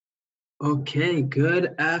Okay,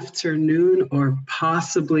 good afternoon or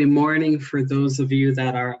possibly morning for those of you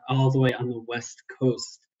that are all the way on the West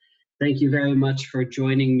Coast. Thank you very much for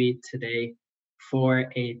joining me today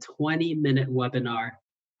for a 20-minute webinar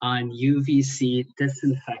on UVC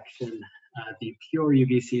disinfection, the Pure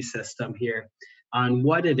UVC system here, on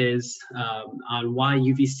what it is, on why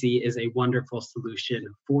UVC is a wonderful solution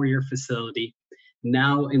for your facility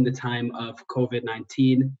now in the time of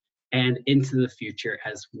COVID-19 and into the future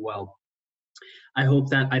as well. I hope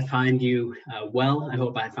that I find you well. I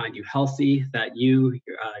hope I find you healthy, that you,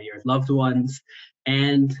 your loved ones,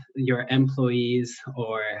 and your employees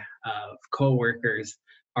or co-workers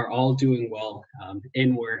are all doing well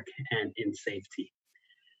in work and in safety.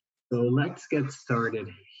 So let's get started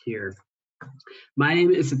here. My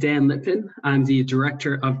name is Dan Lippin. I'm the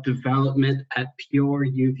Director of Development at Pure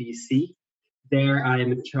UVC. There I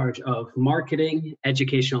am in charge of marketing,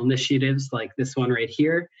 educational initiatives like this one right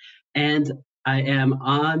here, and I am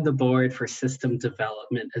on the board for system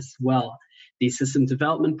development as well. The system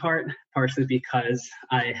development part, partially because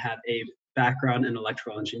I have a background in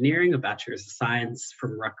electrical engineering, a bachelor's of science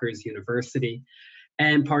from Rutgers University,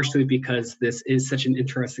 and partially because this is such an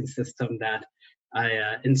interesting system that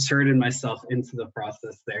I inserted myself into the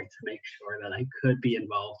process there to make sure that I could be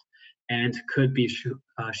involved and could be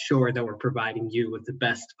sure that we're providing you with the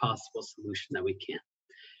best possible solution that we can.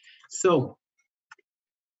 So,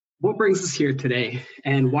 what brings us here today,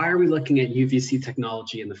 and why are we looking at UVC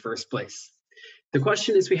technology in the first place? The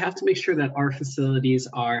question is, we have to make sure that our facilities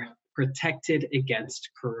are protected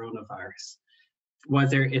against coronavirus.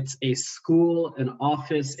 Whether it's a school, an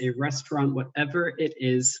office, a restaurant, whatever it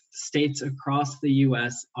is, states across the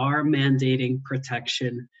US are mandating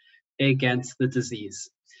protection against the disease.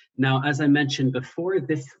 Now, as I mentioned before,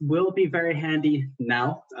 this will be very handy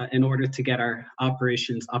now in order to get our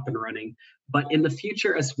operations up and running. But in the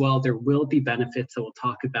future as well, there will be benefits that we'll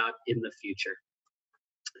talk about in the future.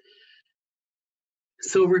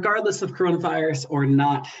 So regardless of coronavirus or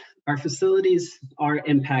not, our facilities are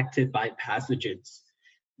impacted by pathogens,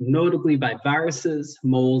 notably by viruses,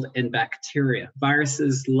 mold, and bacteria.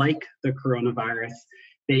 Viruses like the coronavirus,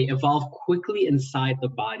 they evolve quickly inside the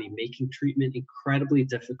body, making treatment incredibly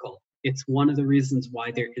difficult. It's one of the reasons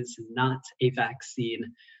why there is not a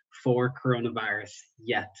vaccine for coronavirus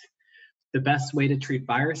yet. The best way to treat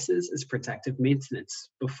viruses is protective maintenance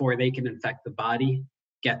before they can infect the body,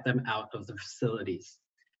 get them out of the facilities.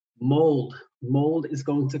 Mold is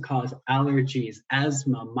going to cause allergies,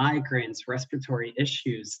 asthma, migraines, respiratory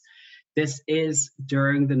issues. This is,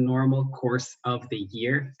 during the normal course of the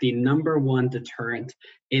year, the #1 deterrent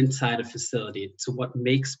inside a facility. It's what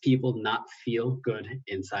makes people not feel good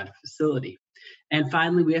inside a facility. And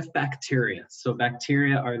finally, we have bacteria. So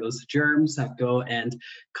bacteria are those germs that go and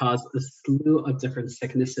cause a slew of different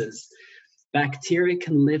sicknesses. Bacteria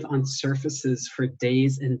can live on surfaces for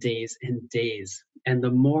days and days and days. And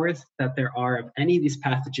the more that there are of any of these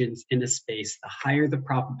pathogens in a space, the higher the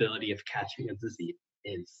probability of catching a disease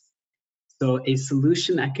is. So a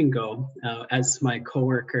solution that can go, as my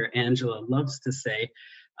coworker Angela loves to say,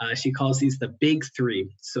 she calls these the big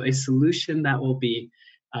three. So a solution that will be,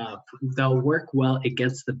 they'll work well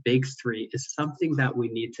against the big three is something that we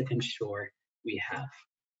need to ensure we have.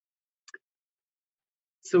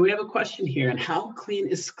 So we have a question here, and how clean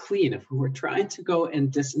is clean? If we're trying to go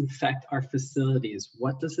and disinfect our facilities,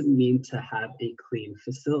 what does it mean to have a clean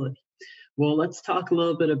facility? Well, let's talk a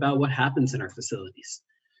little bit about what happens in our facilities.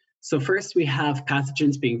 So first, we have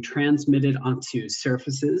pathogens being transmitted onto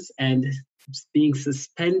surfaces and being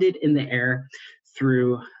suspended in the air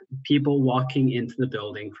through people walking into the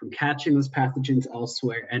building, from catching those pathogens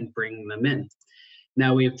elsewhere and bringing them in.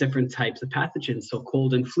 Now we have different types of pathogens. So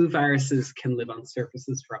cold and flu viruses can live on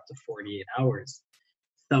surfaces for up to 48 hours.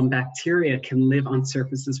 Some bacteria can live on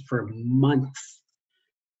surfaces for months.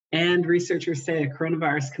 And researchers say a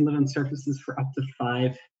coronavirus can live on surfaces for up to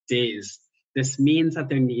 5 days. This means that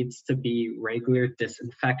there needs to be regular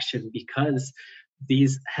disinfection because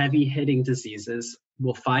these heavy-hitting diseases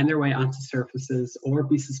will find their way onto surfaces or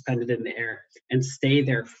be suspended in the air and stay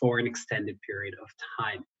there for an extended period of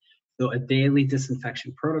time. So a daily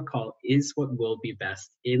disinfection protocol is what will be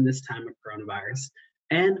best in this time of coronavirus.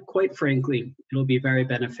 And quite frankly, it'll be very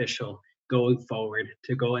beneficial going forward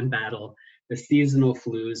to go and battle the seasonal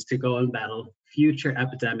flus, to go and battle future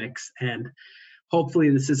epidemics, and hopefully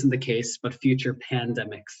this isn't the case, but future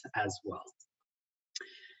pandemics as well.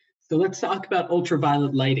 So let's talk about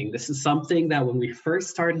ultraviolet lighting. This is something that when we first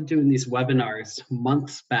started doing these webinars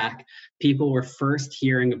months back, people were first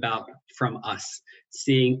hearing about from us,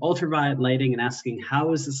 seeing ultraviolet lighting and asking,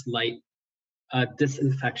 how is this light a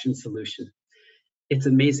disinfection solution? It's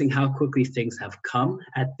amazing how quickly things have come.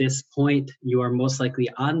 At this point, you are most likely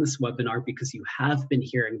on this webinar because you have been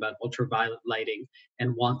hearing about ultraviolet lighting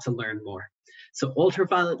and want to learn more. So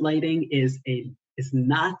ultraviolet lighting is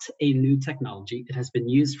not a new technology. It has been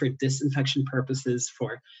used for disinfection purposes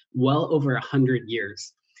for well over 100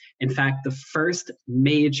 years. In fact, the first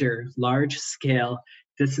major large-scale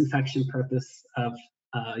disinfection purpose of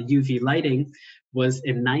UV lighting was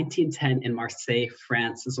in 1910 in Marseille,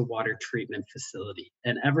 France, as a water treatment facility.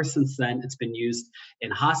 And ever since then, it's been used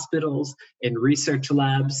in hospitals, in research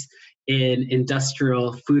labs, in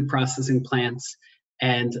industrial food processing plants,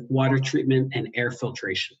 and water treatment and air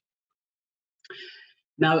filtration.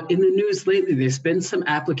 Now, in the news lately, there's been some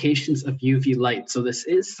applications of UV light. So this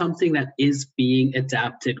is something that is being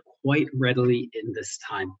adapted quite readily in this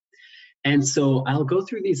time. And so I'll go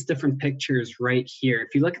through these different pictures right here.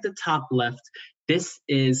 If you look at the top left, this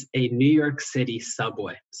is a New York City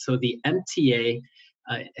subway. So the MTA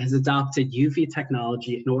has adopted UV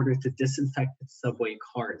technology in order to disinfect its subway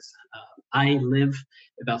cars. I live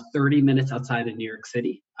about 30 minutes outside of New York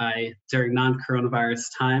City. During non-coronavirus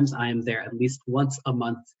times, I am there at least once a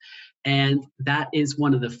month. And that is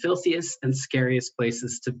one of the filthiest and scariest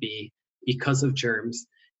places to be because of germs.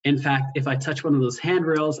 In fact, if I touch one of those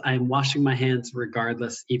handrails, I am washing my hands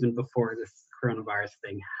regardless, even before this coronavirus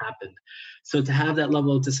thing happened. So to have that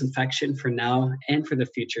level of disinfection for now and for the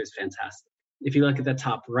future is fantastic. If you look at the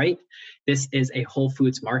top right, this is a Whole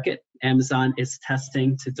Foods market. Amazon is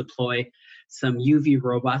testing to deploy some UV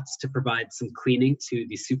robots to provide some cleaning to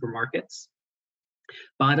the supermarkets.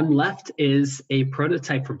 Bottom left is a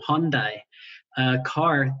prototype from Hyundai, a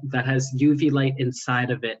car that has UV light inside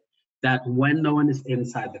of it, that when no one is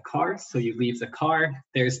inside the car, so you leave the car,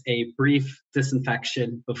 there's a brief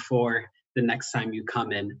disinfection before the next time you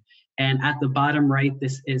come in. And at the bottom right,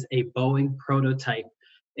 this is a Boeing prototype,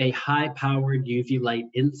 a high-powered UV light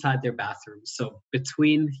inside their bathroom. So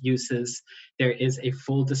between uses, there is a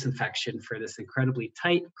full disinfection for this incredibly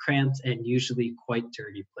tight, cramped, and usually quite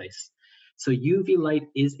dirty place. So UV light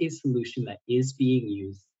is a solution that is being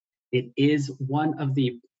used. It is one of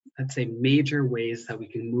the, I'd say, major ways that we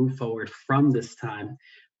can move forward from this time,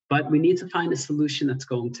 but we need to find a solution that's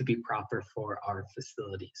going to be proper for our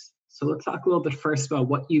facilities. So let's talk a little bit first about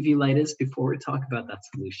what UV light is before we talk about that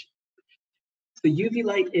solution. So UV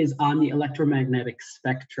light is on the electromagnetic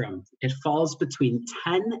spectrum. It falls between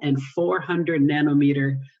 10 and 400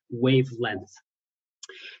 nanometer wavelength.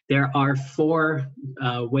 There are four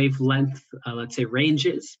wavelength, let's say,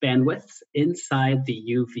 ranges, bandwidths inside the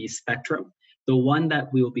UV spectrum. The one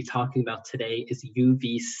that we will be talking about today is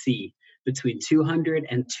UVC, between 200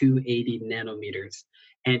 and 280 nanometers.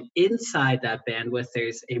 And inside that bandwidth,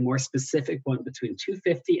 there's a more specific one between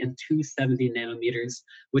 250 and 270 nanometers,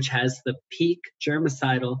 which has the peak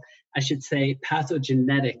germicidal, I should say,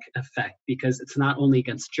 pathogenetic effect, because it's not only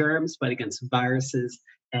against germs, but against viruses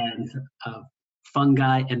and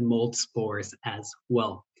fungi and mold spores as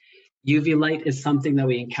well. UV light is something that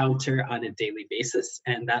we encounter on a daily basis,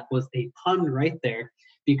 and that was a pun right there,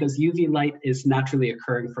 because UV light is naturally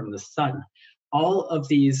occurring from the sun. All of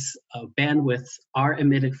these bandwidths are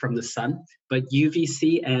emitted from the sun, but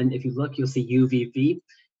UVC, and if you look, you'll see UVB,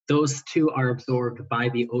 those two are absorbed by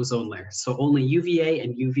the ozone layer. So only UVA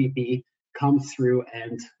and UVB come through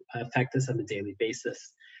and affect us on a daily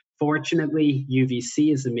basis. Fortunately,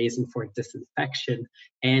 UVC is amazing for disinfection,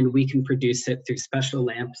 and we can produce it through special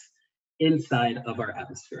lamps inside of our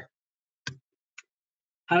atmosphere.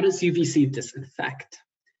 How does UVC disinfect?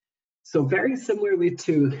 So very similarly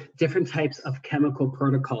to different types of chemical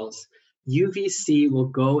protocols, UVC will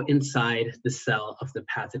go inside the cell of the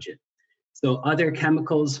pathogen. So other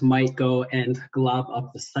chemicals might go and glob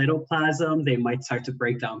up the cytoplasm. They might start to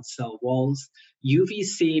break down cell walls.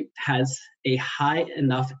 UVC has a high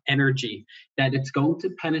enough energy that it's going to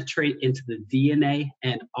penetrate into the DNA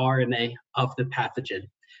and RNA of the pathogen.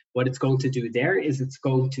 What it's going to do there is it's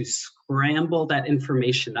going to scramble that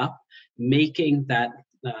information up, making that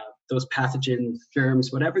those pathogens,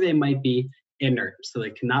 germs, whatever they might be, inert. So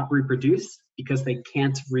they cannot reproduce. Because they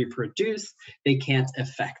can't reproduce, they can't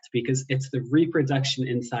affect, because it's the reproduction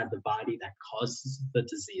inside the body that causes the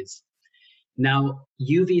disease. Now,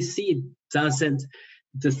 UVC doesn't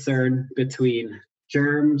discern between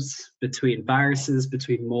germs, between viruses,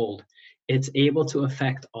 between mold. It's able to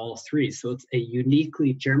affect all three. So it's a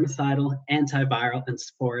uniquely germicidal, antiviral, and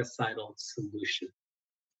sporicidal solution.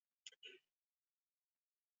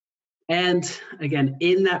 And again,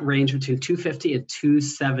 in that range between 250 and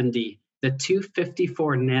 270, the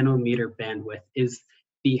 254 nanometer bandwidth is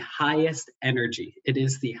the highest energy. It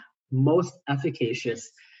is the most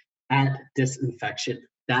efficacious at disinfection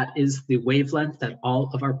That is the wavelength that all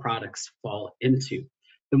of our products fall into.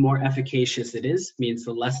 The more efficacious it is, means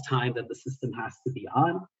the less time that the system has to be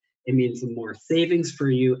on. It means the more savings for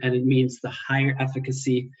you, and it means the higher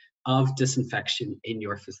efficacy of disinfection in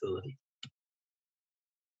your facility.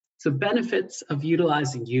 So benefits of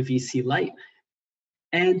utilizing UVC light.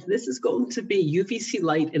 And this is going to be UVC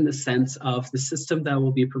light in the sense of the system that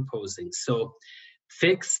we'll be proposing. So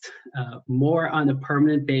fixed, more on a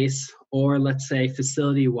permanent base, or let's say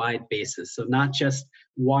facility-wide basis. So not just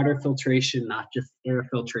water filtration, not just air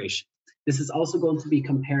filtration. This is also going to be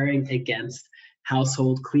comparing against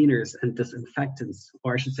household cleaners and disinfectants,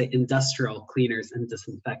 or I should say industrial cleaners and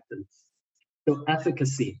disinfectants. So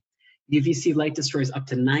efficacy. UVC light destroys up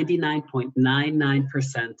to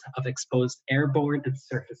 99.99% of exposed airborne and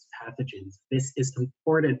surface pathogens. This is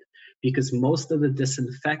important because most of the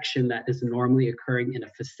disinfection that is normally occurring in a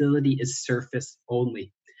facility is surface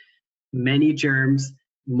only. Many germs,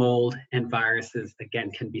 mold, and viruses,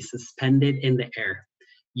 again, can be suspended in the air.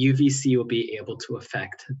 UVC will be able to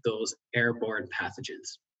affect those airborne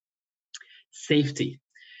pathogens. Safety.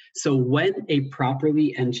 So when a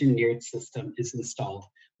properly engineered system is installed,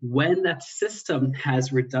 when that system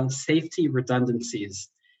has safety redundancies,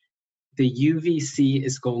 the UVC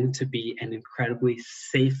is going to be an incredibly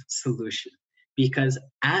safe solution, because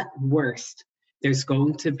at worst, there's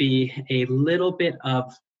going to be a little bit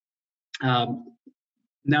of,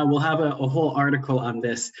 now we'll have a whole article on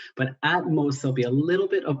this, but at most there'll be a little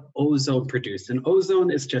bit of ozone produced. And ozone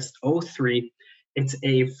is just O3. It's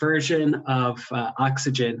a version of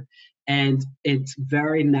oxygen, and it's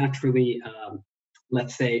very naturally,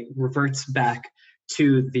 let's say, reverts back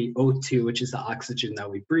to the O2, which is the oxygen that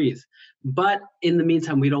we breathe. But in the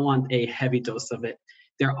meantime, we don't want a heavy dose of it.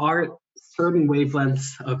 There are certain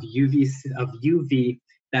wavelengths of UV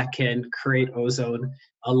that can create ozone.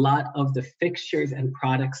 A lot of the fixtures and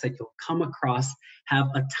products that you'll come across have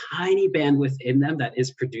a tiny bandwidth in them that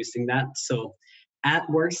is producing that. So at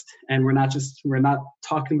worst, and we're not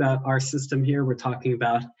talking about our system here, we're talking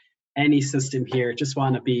about any system here, just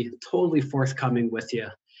want to be totally forthcoming with you,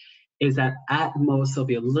 is that at most there'll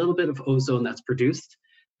be a little bit of ozone that's produced,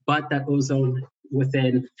 but that ozone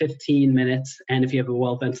within 15 minutes, and if you have a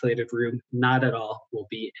well-ventilated room, not at all will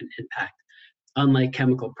be an impact. Unlike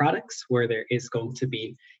chemical products, where there is going to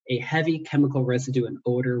be a heavy chemical residue and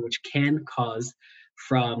odor, which can cause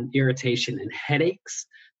from irritation and headaches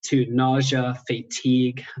to nausea,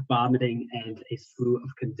 fatigue, vomiting, and a slew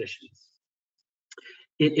of conditions.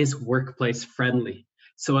 It is workplace friendly.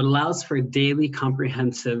 So it allows for daily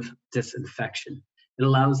comprehensive disinfection. It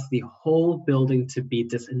allows the whole building to be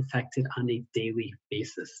disinfected on a daily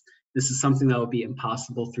basis. This is something that will be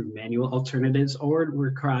impossible through manual alternatives, or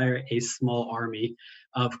require a small army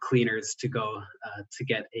of cleaners to go to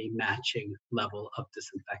get a matching level of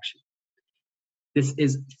disinfection. This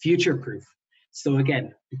is future-proof. So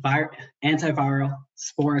again, antiviral,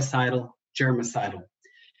 sporicidal, germicidal.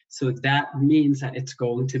 So that means that it's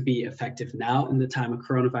going to be effective now in the time of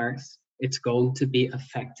coronavirus. It's going to be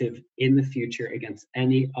effective in the future against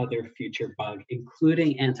any other future bug,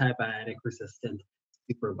 including antibiotic-resistant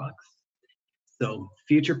superbugs. So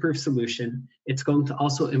future-proof solution. It's going to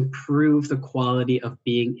also improve the quality of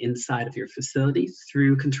being inside of your facility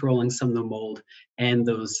through controlling some of the mold and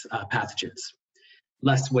those pathogens.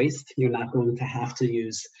 Less waste. You're not going to have to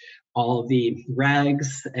use all the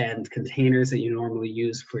rags and containers that you normally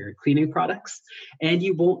use for your cleaning products. And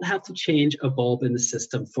you won't have to change a bulb in the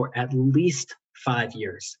system for at least 5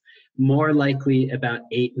 years, more likely about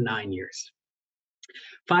 8-9 years.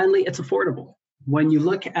 Finally, it's affordable. When you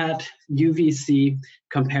look at UVC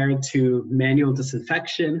compared to manual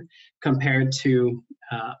disinfection, compared to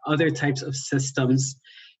other types of systems,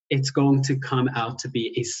 it's going to come out to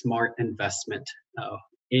be a smart investment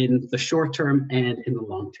in the short term and in the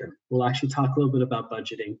long term. We'll actually talk a little bit about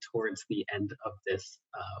budgeting towards the end of this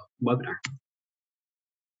webinar.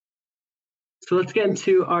 So let's get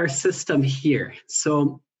into our system here.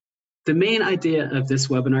 So the main idea of this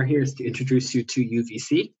webinar here is to introduce you to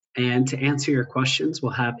UVC. And to answer your questions,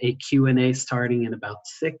 we'll have a Q&A starting in about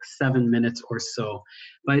 6-7 minutes or so.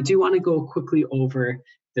 But I do want to go quickly over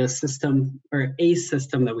the system, or a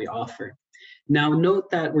system that we offer. Now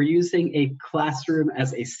note that we're using a classroom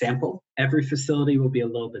as a sample. Every facility will be a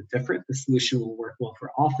little bit different. The solution will work well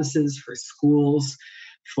for offices, for schools,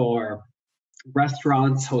 for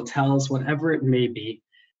restaurants, hotels, whatever it may be.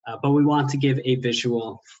 But we want to give a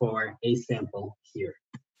visual for a sample here.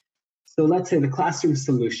 So let's say the classroom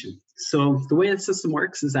solution. So the way the system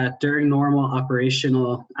works is that during normal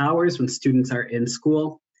operational hours when students are in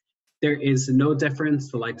school, there is no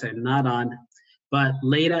difference, the lights are not on. But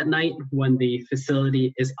late at night, when the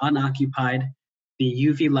facility is unoccupied, the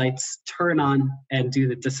UV lights turn on and do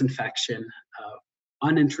the disinfection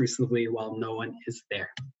unintrusively while no one is there.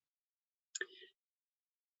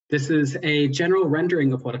 This is a general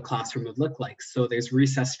rendering of what a classroom would look like. So there's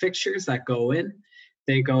recessed fixtures that go in.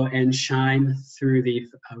 They go and shine through the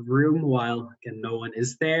room while, again, no one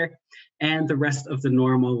is there. And the rest of the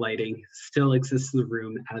normal lighting still exists in the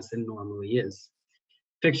room as it normally is.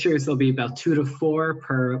 Fixtures will be about 2 to 4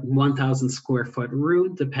 per 1,000 square foot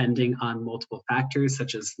room, depending on multiple factors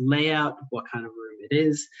such as layout, what kind of room it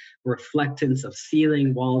is, reflectance of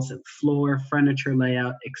ceiling, walls, and floor, furniture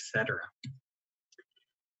layout, etc.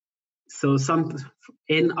 So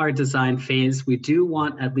in our design phase, we do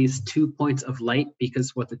want at least 2 points of light,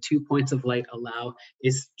 because what the 2 points of light allow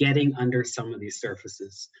is getting under some of these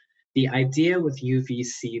surfaces. The idea with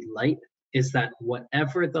UVC light is that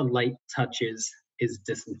whatever the light touches is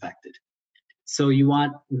disinfected. So you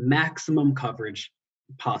want maximum coverage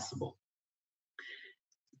possible.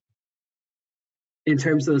 In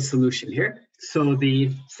terms of the solution here, so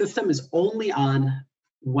the system is only on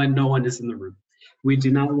when no one is in the room. We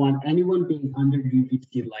do not want anyone being under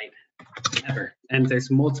UVC light ever. And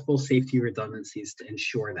there's multiple safety redundancies to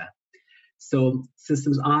ensure that. So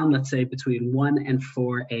systems on, let's say between 1 and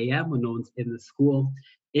 4 a.m. when no one's in the school.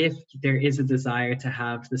 If there is a desire to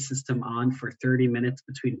have the system on for 30 minutes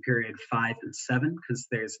between period 5 and 7, because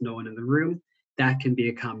there's no one in the room, that can be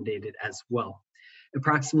accommodated as well.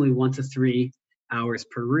 Approximately 1 to 3 hours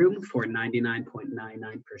per room for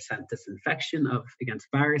 99.99% disinfection against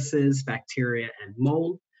viruses, bacteria, and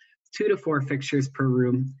mold. 2 to 4 fixtures per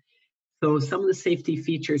room. So some of the safety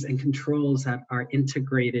features and controls that are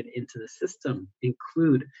integrated into the system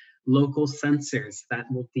include local sensors that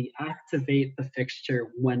will deactivate the fixture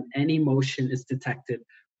when any motion is detected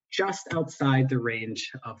just outside the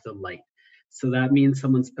range of the light. So that means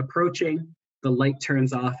someone's approaching, the light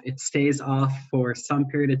turns off, it stays off for some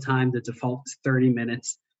period of time. The default is 30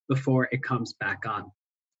 minutes before it comes back on.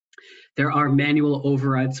 There are manual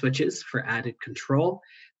override switches for added control.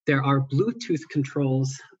 There are Bluetooth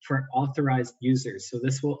controls for authorized users. So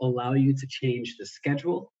this will allow you to change the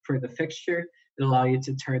schedule for the fixture. It'll allow you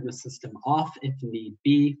to turn the system off if need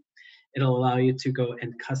be. It'll allow you to go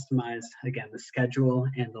and customize, again, the schedule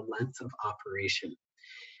and the length of operation.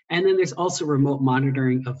 And then there's also remote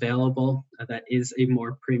monitoring available. That is a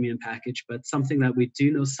more premium package, but something that we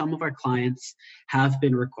do know some of our clients have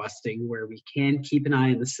been requesting, where we can keep an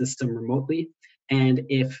eye on the system remotely. And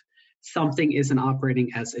if something isn't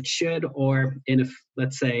operating as it should, or in,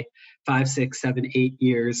 let's say, 5, 6, 7, 8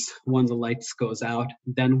 years, when the lights goes out,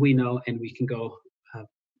 then we know and we can go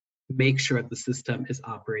make sure the system is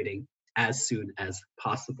operating as soon as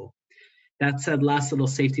possible. That said, last little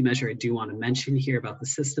safety measure I do want to mention here about the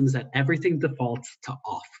systems, that everything defaults to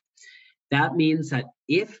off. That means that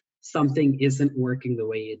if something isn't working the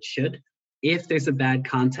way it should, if there's a bad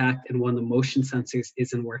contact and one of the motion sensors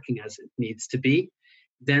isn't working as it needs to be,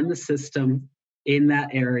 then the system in that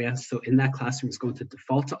area, so in that classroom, is going to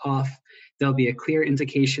default to off. There'll be a clear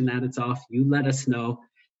indication that it's off. You let us know,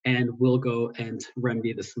 and we'll go and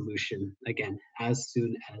remedy the solution, again, as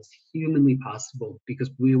soon as humanly possible,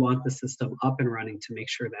 because we want the system up and running to make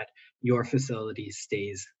sure that your facility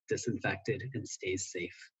stays disinfected and stays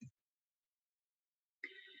safe.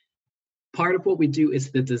 Part of what we do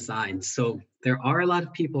is the design. So there are a lot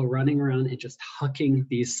of people running around and just hucking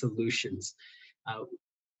these solutions.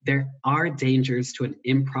 There are dangers to an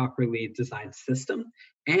improperly designed system.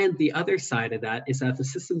 And the other side of that is that if the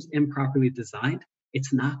system's improperly designed,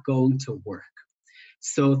 it's not going to work.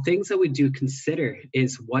 So things that we do consider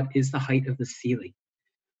is, what is the height of the ceiling?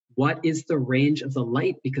 What is the range of the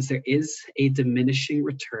light? Because there is a diminishing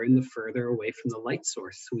return the further away from the light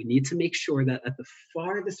source. So we need to make sure that at the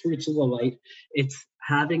farthest reach of the light, it's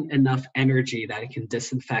having enough energy that it can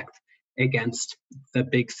disinfect against the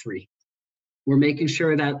big three. We're making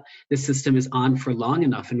sure that the system is on for long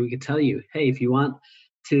enough, and we can tell you, hey, if you want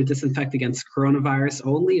to disinfect against coronavirus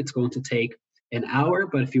only, it's going to take an hour,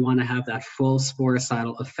 but if you want to have that full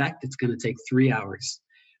sporicidal effect, it's going to take 3 hours.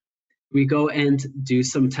 We go and do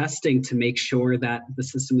some testing to make sure that the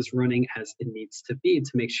system is running as it needs to be,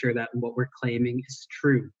 to make sure that what we're claiming is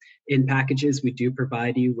true. In packages, we do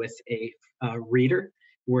provide you with a reader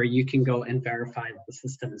where you can go and verify that the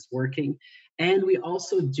system is working. And we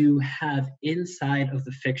also do have inside of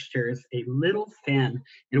the fixtures a little fan.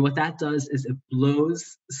 And what that does is it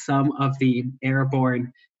blows some of the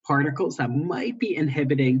airborne particles that might be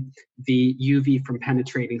inhibiting the UV from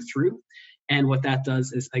penetrating through. And what that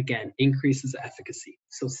does is, again, increases efficacy.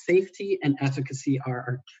 So safety and efficacy are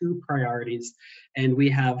our two priorities. And we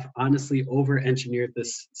have honestly over-engineered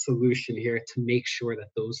this solution here to make sure that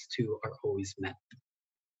those two are always met.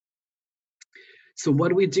 So what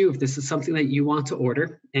do we do if this is something that you want to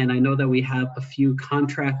order? And I know that we have a few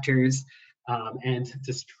contractors and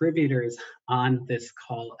distributors on this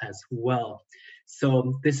call as well.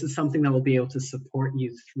 So this is something that will be able to support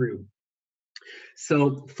you through.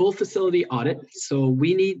 So full facility audit. So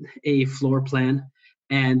we need a floor plan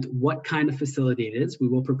and what kind of facility it is. We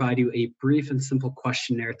will provide you a brief and simple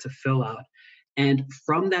questionnaire to fill out. And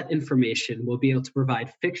from that information, we'll be able to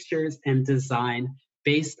provide fixtures and design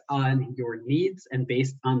based on your needs and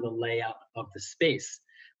based on the layout of the space.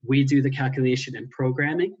 We do the calculation and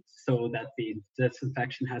programming so that the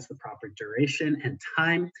disinfection has the proper duration and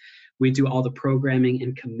time. We do all the programming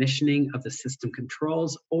and commissioning of the system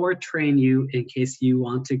controls, or train you in case you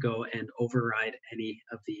want to go and override any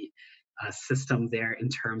of the system there in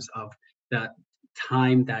terms of the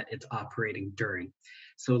time that it's operating during.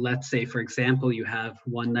 So let's say, for example, you have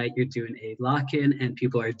one night you're doing a lock-in and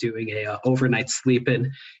people are doing a overnight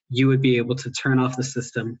sleep-in. You would be able to turn off the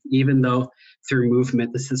system, even though through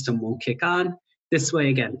movement the system won't kick on. This way,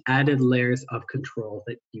 again, added layers of control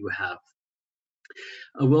that you have.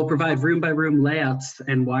 We'll provide room-by-room layouts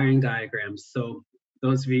and wiring diagrams. So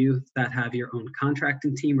those of you that have your own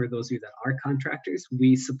contracting team, or those of you that are contractors,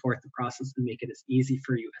 we support the process and make it as easy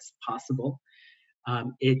for you as possible.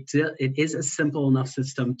 It is a simple enough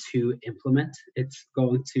system to implement. It's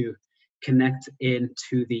going to connect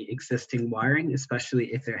into the existing wiring,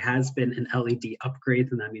 especially if there has been an LED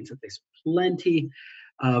upgrade, and that means that there's plenty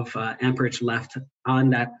of amperage left on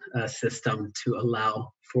that system to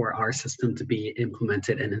allow for our system to be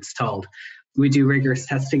implemented and installed. We do rigorous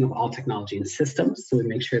testing of all technology and systems, so we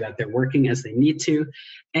make sure that they're working as they need to,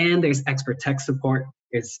 and there's expert tech support.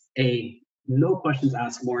 It's a no questions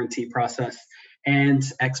asked warranty process and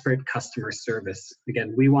expert customer service.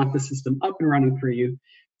 Again, we want the system up and running for you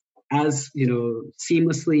as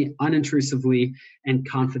seamlessly, unintrusively, and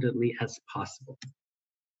confidently as possible.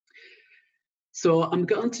 So I'm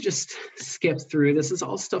going to just skip through. This is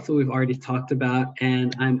all stuff that we've already talked about,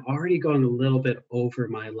 and I'm already going a little bit over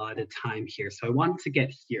my allotted time here. So I wanted to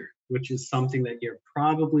get here, which is something that you're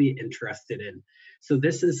probably interested in. So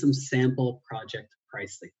this is some sample project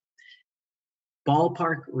pricing.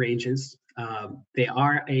 Ballpark ranges, they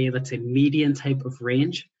are a, let's say, median type of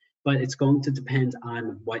range, but it's going to depend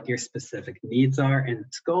on what your specific needs are, and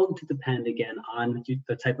it's going to depend, again, on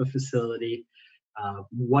the type of facility,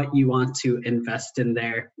 what you want to invest in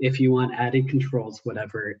there, if you want added controls,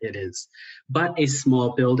 whatever it is. But a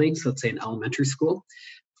small building, so let's say an elementary school,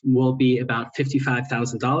 will be about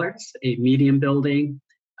 $55,000. A medium building,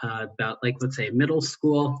 about, like, let's say a middle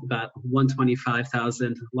school, about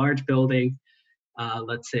 $125,000. Large building,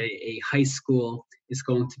 let's say a high school, is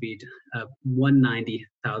going to be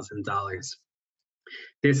 $190,000.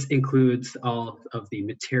 This includes all of the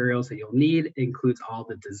materials that you'll need, includes all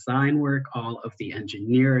the design work, all of the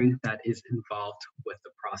engineering that is involved with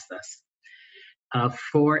the process.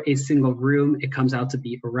 For a single room, it comes out to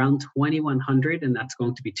be around $2,100, and that's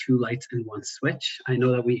going to be 2 lights and 1 switch. I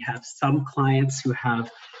know that we have some clients who have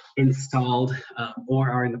installed or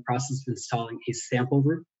are in the process of installing a sample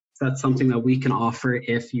room. So that's something that we can offer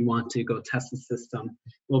if you want to go test the system.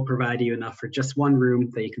 We'll provide you enough for just 1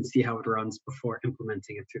 room that you can see how it runs before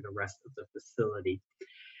implementing it through the rest of the facility.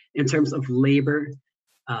 In terms of labor,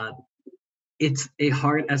 it's a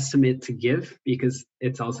hard estimate to give because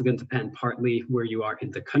it's also going to depend partly where you are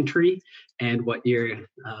in the country and what your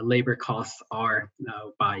labor costs are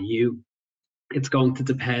by you. It's going to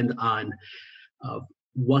depend on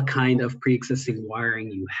what kind of pre-existing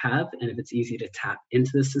wiring you have, and if it's easy to tap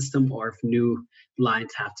into the system or if new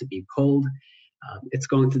lines have to be pulled. It's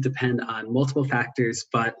going to depend on multiple factors,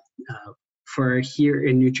 but for here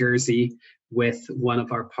in New Jersey, with one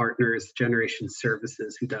of our partners, Generation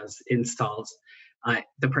Services, who does installs,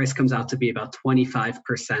 the price comes out to be about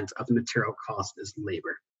 25% of the material cost is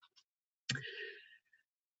labor.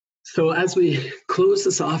 So as we close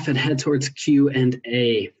this off and head towards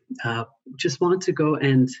Q&A, just want to go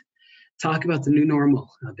and talk about the new normal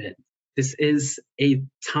a bit. This is a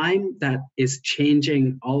time that is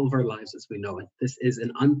changing all of our lives as we know it. This is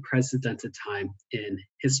an unprecedented time in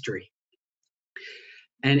history.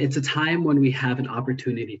 And it's a time when we have an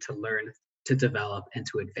opportunity to learn, to develop, and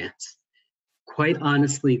to advance. Quite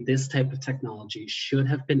honestly, this type of technology should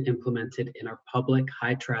have been implemented in our public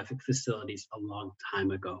high-traffic facilities a long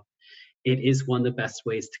time ago. It is one of the best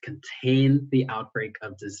ways to contain the outbreak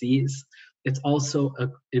of disease, it's also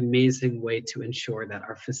an amazing way to ensure that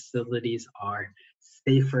our facilities are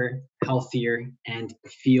safer, healthier, and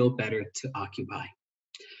feel better to occupy.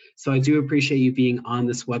 So I do appreciate you being on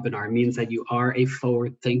this webinar. It means that you are a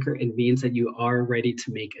forward thinker. It means that you are ready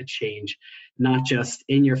to make a change, not just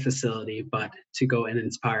in your facility, but to go and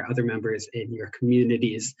inspire other members in your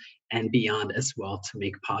communities and beyond as well, to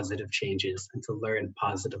make positive changes and to learn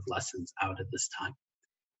positive lessons out of this time.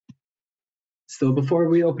 So before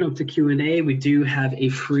we open up the Q&A, we do have a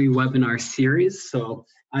free webinar series. So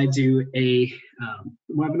I do a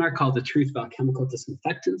webinar called The Truth About Chemical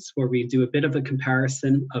Disinfectants, where we do a bit of a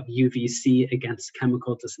comparison of UVC against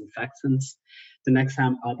chemical disinfectants. The next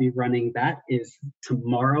time I'll be running that is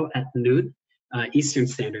tomorrow at noon, Eastern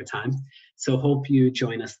Standard Time. So hope you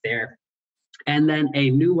join us there. And then a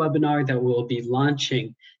new webinar that we'll be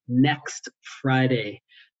launching next Friday.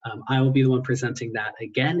 I will be the one presenting that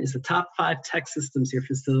again, is the top 5 tech systems your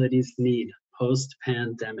facilities need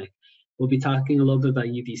post-pandemic. We'll be talking a little bit about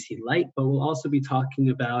UVC Light, but we'll also be talking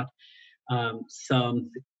about some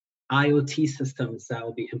IoT systems that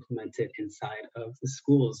will be implemented inside of the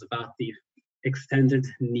schools, about the extended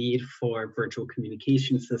need for virtual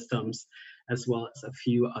communication systems, as well as a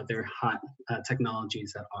few other hot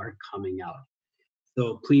technologies that are coming out.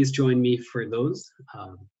 So please join me for those.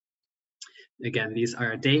 Again, these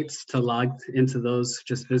are dates. To log into those,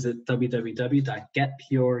 just visit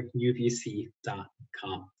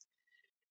www.getpureuvc.com.